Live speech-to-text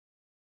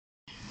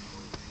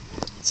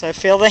So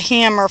feel the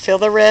hammer, feel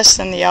the wrists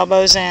and the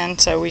elbows in,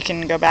 so we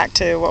can go back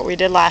to what we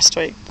did last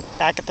week.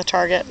 Back at the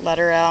target,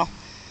 letter L.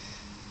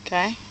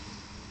 Okay?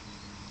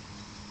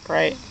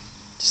 Great.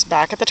 Just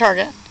back at the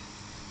target.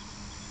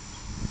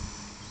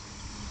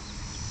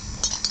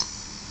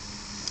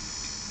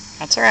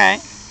 That's all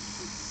right.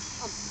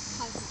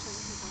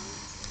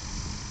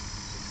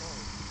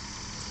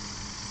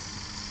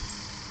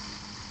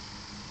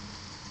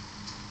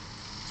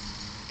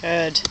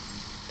 Good.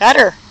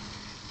 Better.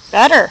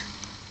 Better.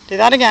 Do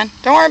that again.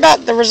 Don't worry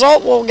about the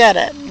result. We'll get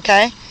it.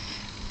 Okay?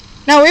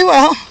 No, we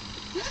will.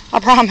 I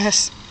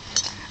promise.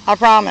 I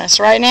promise.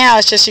 Right now,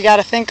 it's just you got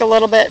to think a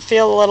little bit,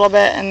 feel a little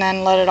bit, and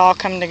then let it all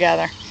come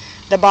together.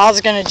 The ball's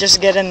going to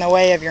just get in the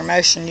way of your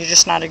motion. You're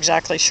just not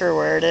exactly sure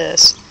where it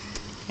is.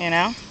 You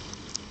know?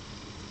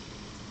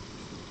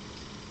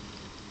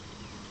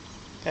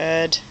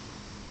 Good.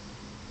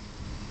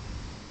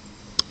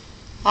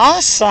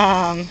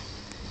 Awesome.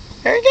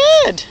 Very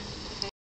good.